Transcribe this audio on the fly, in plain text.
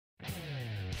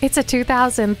It's a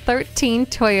 2013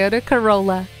 Toyota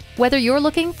Corolla. Whether you're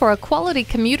looking for a quality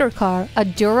commuter car, a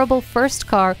durable first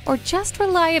car, or just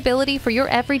reliability for your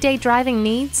everyday driving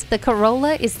needs, the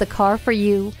Corolla is the car for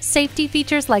you. Safety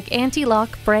features like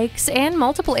anti-lock brakes and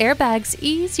multiple airbags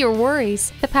ease your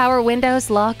worries. The power windows,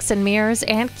 locks and mirrors,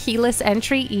 and keyless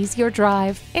entry ease your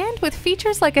drive. And with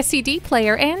features like a CD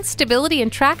player and stability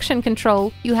and traction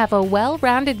control, you have a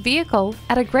well-rounded vehicle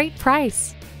at a great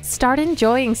price. Start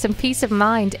enjoying some peace of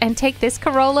mind and take this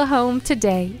Corolla home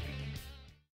today.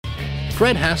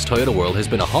 Fred Haas Toyota World has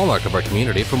been a hallmark of our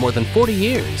community for more than 40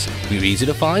 years. We're easy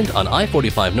to find on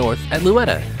I-45 North at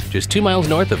Louetta, just 2 miles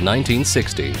north of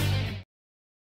 1960.